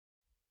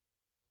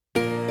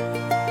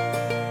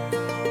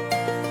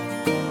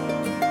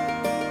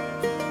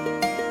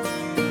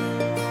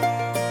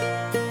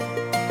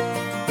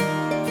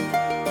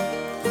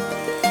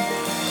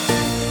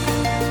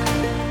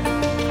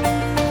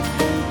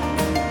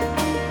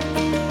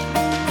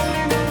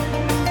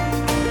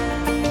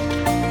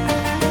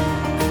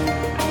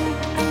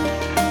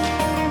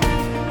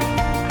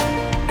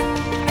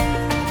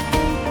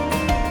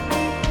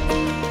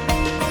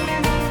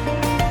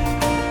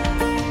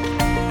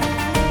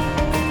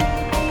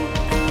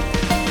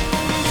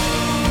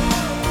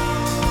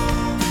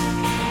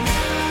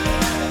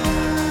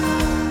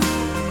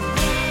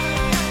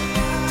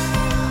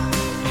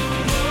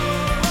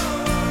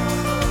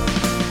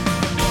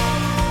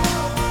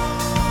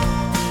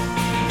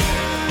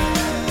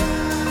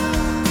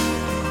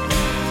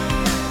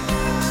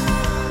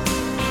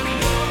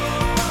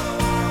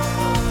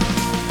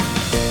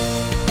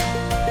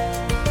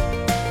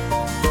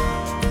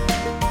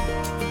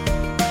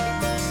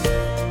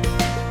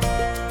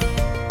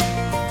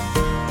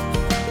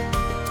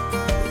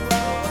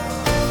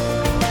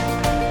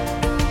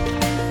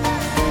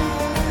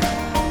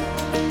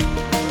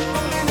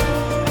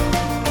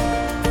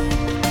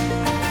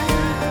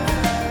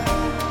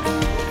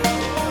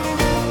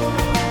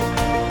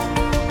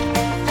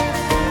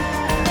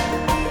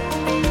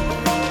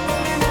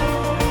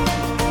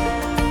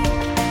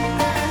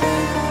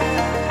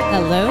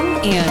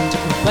and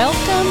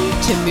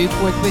welcome to Move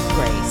Forth with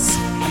Grace.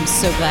 I'm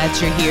so glad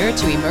you're here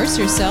to immerse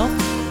yourself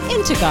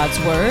into God's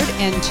Word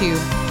and to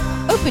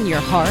open your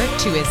heart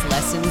to His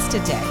lessons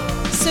today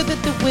so that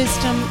the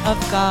wisdom of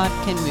God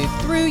can move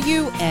through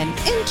you and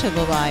into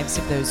the lives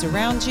of those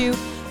around you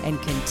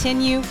and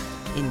continue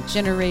in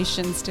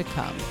generations to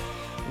come.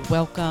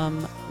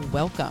 Welcome,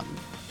 welcome.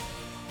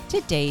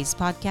 Today's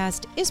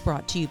podcast is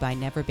brought to you by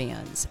Never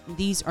Bands.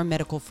 These are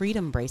medical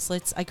freedom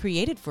bracelets I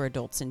created for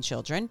adults and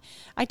children.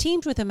 I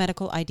teamed with a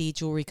medical ID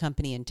jewelry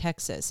company in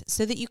Texas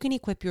so that you can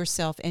equip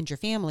yourself and your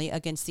family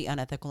against the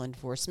unethical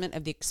enforcement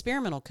of the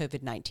experimental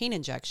COVID-19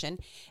 injection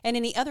and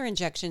any other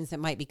injections that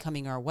might be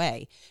coming our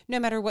way, no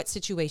matter what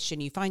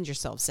situation you find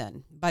yourselves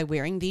in. By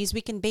wearing these,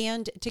 we can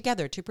band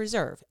together to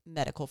preserve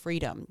medical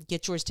freedom.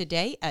 Get yours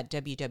today at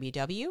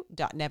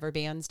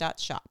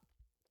www.neverbands.shop.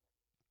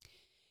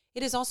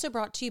 It is also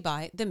brought to you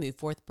by the Move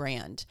Forth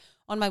brand.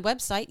 On my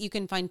website, you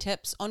can find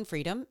tips on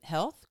freedom,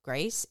 health,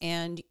 grace,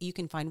 and you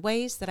can find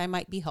ways that I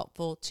might be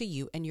helpful to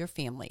you and your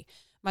family.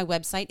 My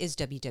website is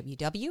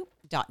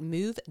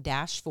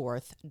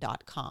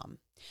www.move-forth.com.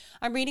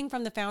 I'm reading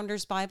from the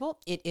Founders Bible.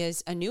 It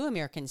is a New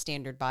American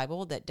Standard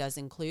Bible that does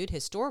include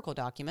historical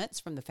documents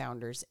from the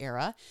Founders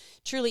era.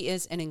 Truly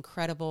is an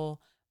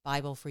incredible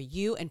Bible for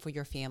you and for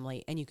your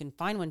family, and you can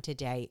find one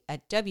today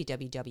at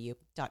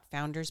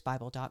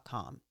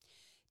www.foundersbible.com.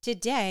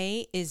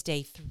 Today is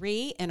day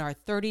 3 in our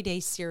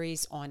 30-day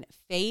series on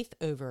faith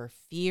over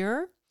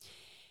fear.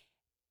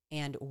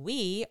 And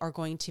we are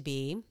going to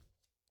be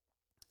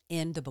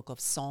in the book of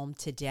Psalm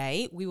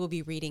today. We will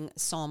be reading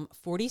Psalm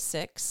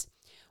 46,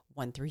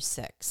 1 through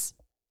 6.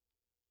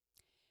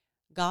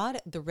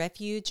 God, the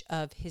refuge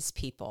of his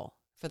people.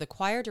 For the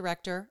choir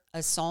director,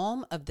 a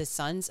psalm of the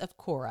sons of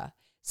Korah,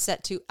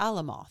 set to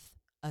Alamoth,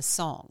 a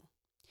song.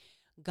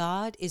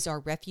 God is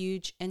our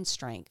refuge and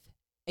strength,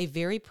 a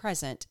very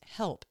present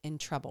help in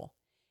trouble.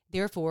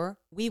 Therefore,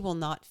 we will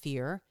not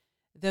fear,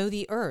 though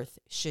the earth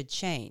should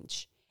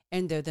change,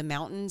 and though the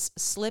mountains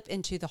slip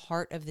into the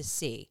heart of the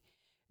sea,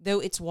 though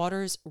its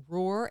waters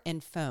roar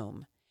and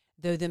foam,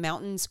 though the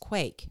mountains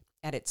quake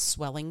at its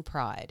swelling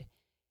pride.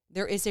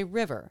 There is a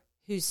river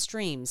whose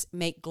streams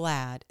make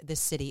glad the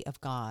city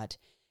of God,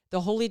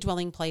 the holy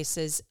dwelling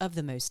places of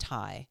the Most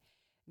High.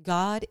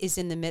 God is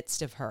in the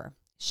midst of her.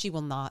 She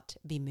will not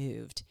be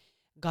moved.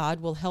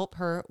 God will help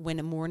her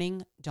when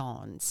morning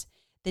dawns.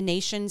 The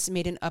nations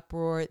made an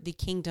uproar, the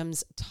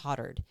kingdoms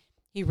tottered.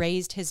 He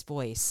raised his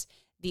voice,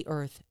 the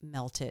earth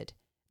melted.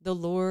 The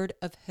Lord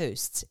of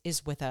hosts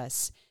is with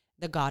us.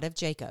 The God of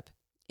Jacob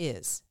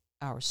is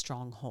our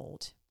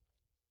stronghold.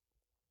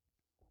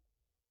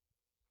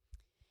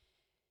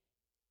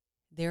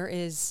 There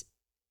is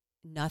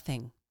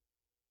nothing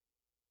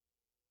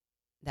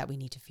that we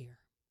need to fear.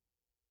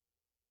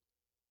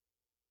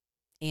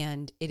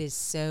 And it is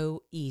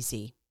so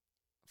easy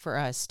for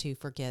us to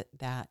forget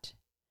that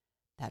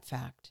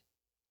fact.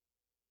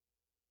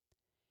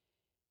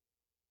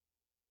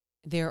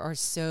 There are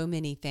so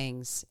many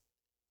things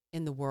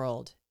in the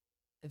world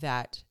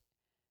that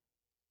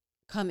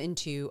come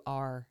into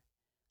our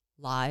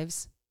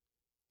lives.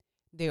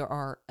 There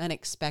are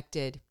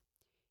unexpected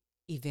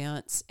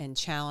events and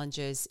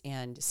challenges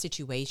and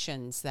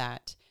situations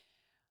that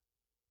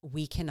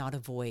we cannot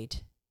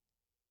avoid.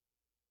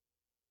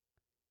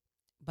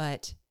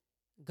 But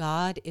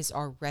God is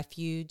our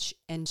refuge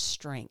and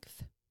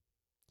strength,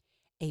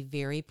 a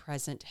very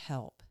present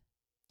help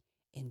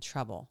in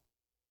trouble.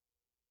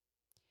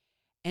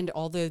 And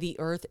although the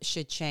earth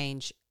should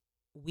change,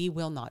 we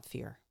will not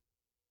fear.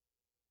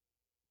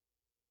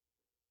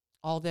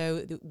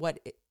 Although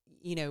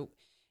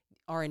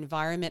our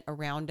environment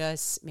around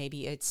us,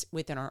 maybe it's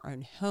within our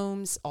own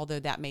homes, although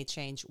that may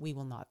change, we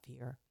will not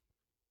fear.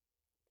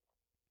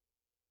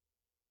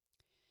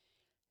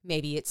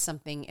 Maybe it's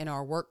something in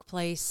our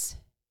workplace.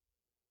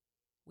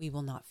 We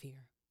will not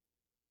fear.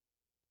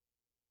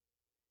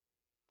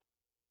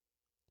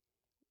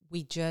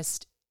 We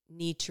just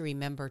need to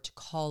remember to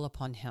call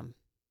upon him,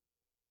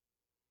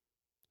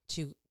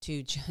 to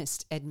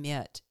just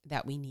admit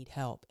that we need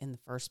help in the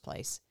first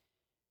place.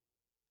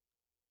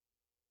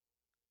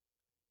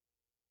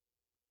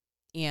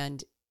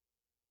 And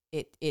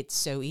it's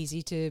so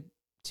easy to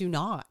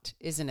not,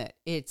 isn't it?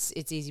 It's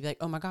easy to be like,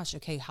 oh my gosh,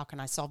 okay, how can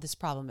I solve this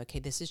problem? Okay,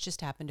 this has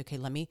just happened. Okay,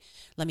 let me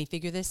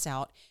figure this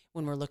out.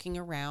 When we're looking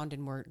around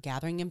and we're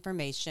gathering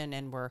information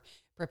and we're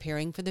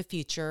preparing for the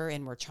future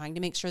and we're trying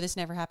to make sure this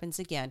never happens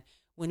again,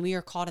 when we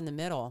are caught in the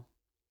middle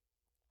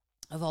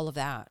of all of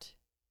that,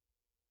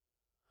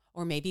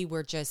 or maybe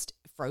we're just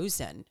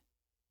frozen.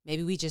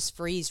 Maybe we just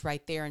freeze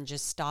right there and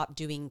just stop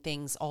doing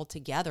things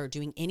altogether,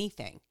 doing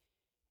anything.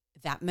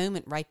 That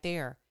moment right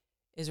there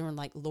is when we're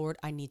like, Lord,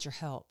 I need your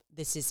help.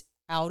 This is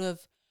out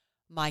of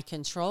my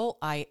control.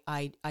 I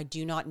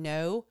do not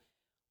know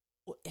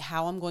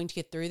how I'm going to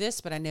get through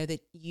this, but I know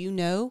that you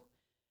know.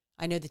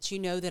 I know that you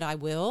know that I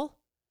will,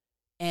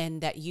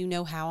 and that you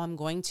know how I'm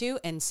going to.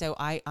 And so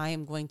I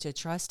am going to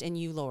trust in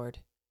you, Lord,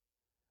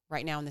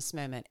 right now in this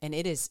moment. And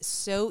it is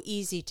so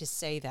easy to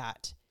say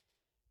that.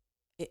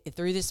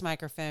 through this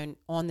microphone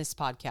on this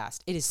podcast.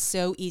 It is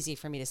so easy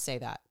for me to say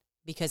that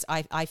because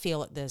I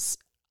feel this,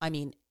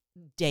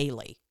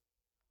 daily,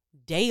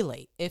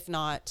 if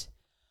not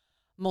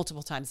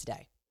multiple times a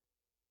day.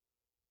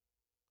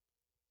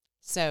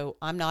 So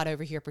I'm not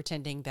over here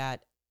pretending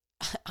that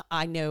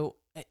I know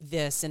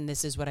this and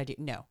this is what I do.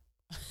 No,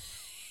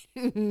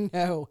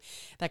 no,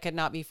 that could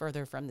not be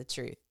further from the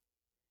truth.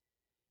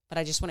 But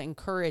I just want to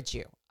encourage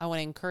you. I want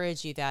to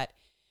encourage you that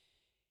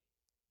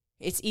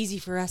it's easy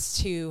for us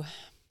to,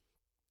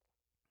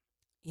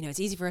 it's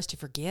easy for us to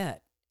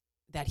forget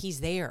that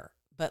he's there.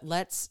 But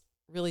let's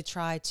really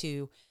try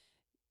to,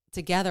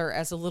 together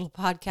as a little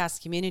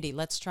podcast community,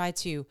 let's try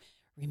to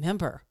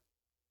remember.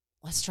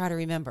 Let's try to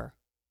remember.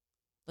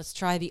 Let's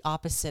try the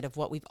opposite of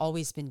what we've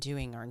always been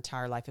doing our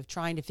entire life, of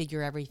trying to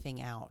figure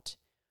everything out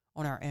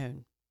on our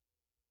own.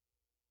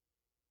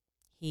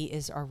 He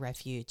is our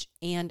refuge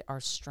and our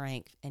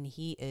strength, and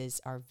he is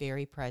our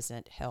very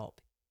present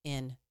help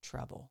in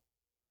trouble.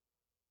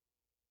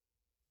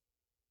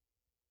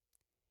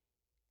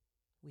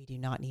 We do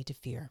not need to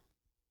fear.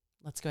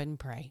 Let's go ahead and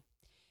pray.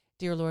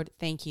 Dear Lord,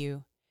 thank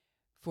you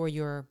for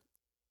your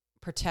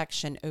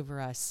protection over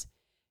us.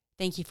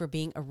 Thank you for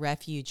being a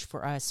refuge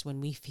for us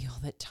when we feel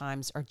that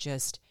times are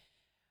just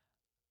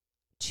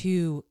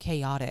too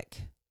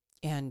chaotic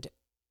and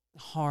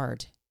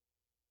hard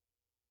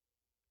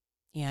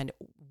and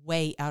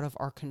way out of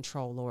our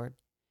control, Lord.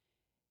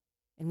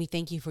 And we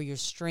thank you for your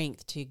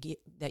strength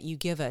that you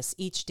give us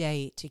each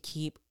day to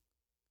keep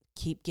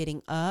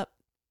getting up,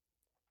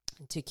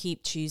 to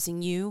keep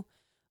choosing you,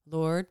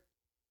 Lord,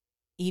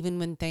 even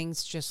when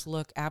things just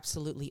look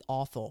absolutely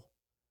awful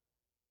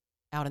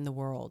out in the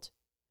world.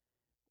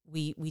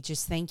 We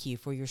just thank you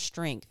for your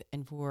strength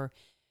and for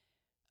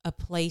a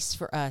place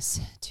for us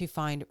to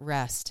find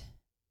rest.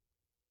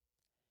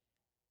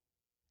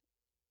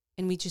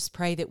 And we just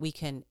pray that we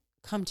can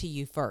come to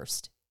you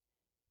first,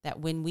 that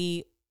when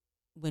we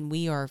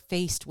are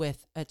faced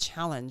with a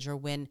challenge or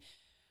when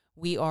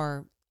we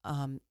are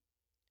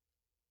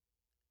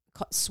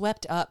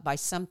swept up by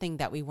something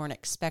that we weren't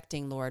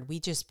expecting, Lord,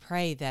 we just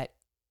pray that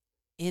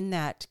in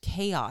that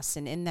chaos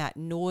and in that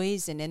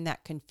noise and in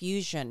that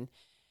confusion,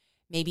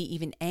 maybe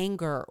even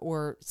anger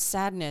or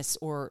sadness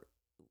or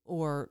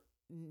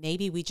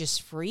maybe we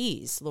just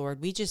freeze,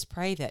 Lord. We just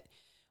pray that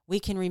we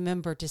can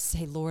remember to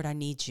say, Lord, I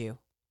need you.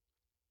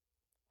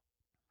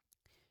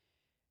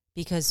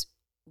 Because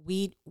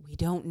we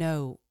don't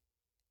know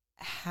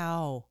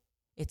how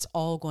it's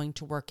all going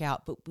to work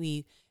out, but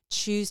we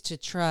choose to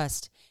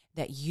trust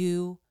that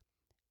you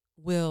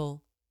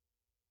will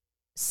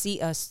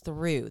see us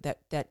through,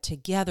 that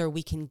together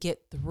we can get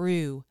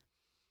through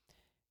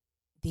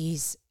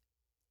these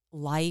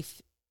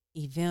life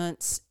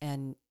events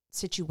and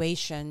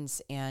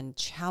situations and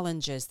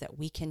challenges, that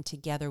we can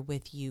together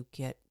with you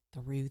get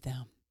through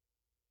them.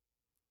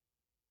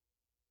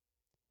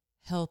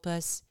 Help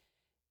us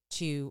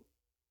to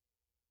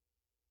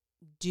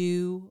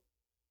do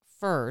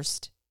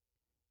first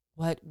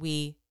what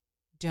we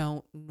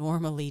don't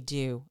normally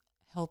do.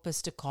 Help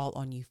us to call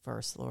on you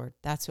first, Lord.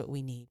 That's what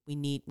we need. We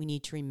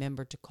need to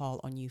remember to call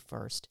on you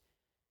first.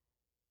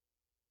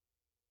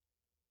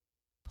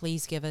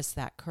 Please give us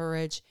that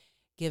courage.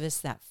 Give us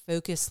that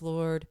focus,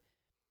 Lord.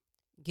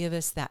 Give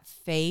us that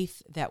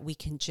faith that we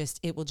can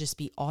it will just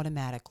be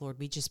automatic, Lord.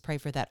 We just pray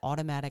for that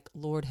automatic,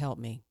 Lord, help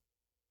me.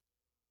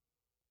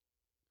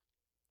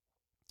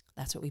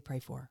 That's what we pray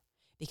for,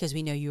 because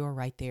we know you are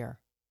right there.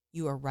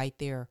 You are right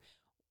there,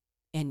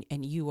 and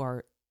you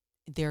are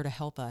there to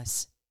help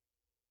us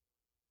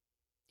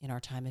in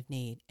our time of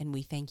need. And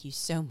we thank you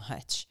so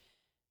much.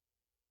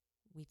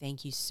 We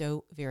thank you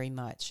so very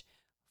much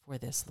for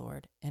this,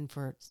 Lord, and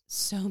for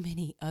so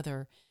many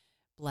other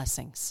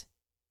blessings.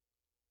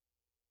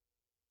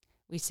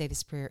 We say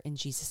this prayer in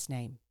Jesus'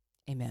 name.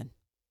 Amen.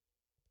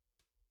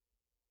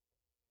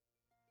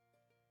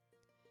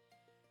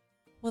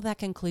 Well, that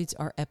concludes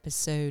our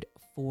episode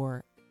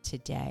for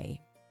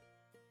today.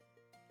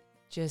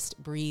 Just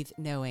breathe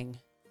knowing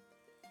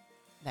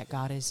that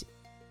God is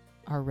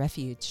our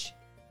refuge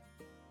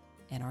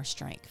and our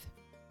strength.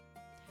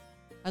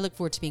 I look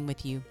forward to being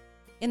with you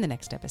in the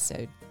next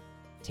episode.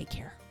 Take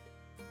care.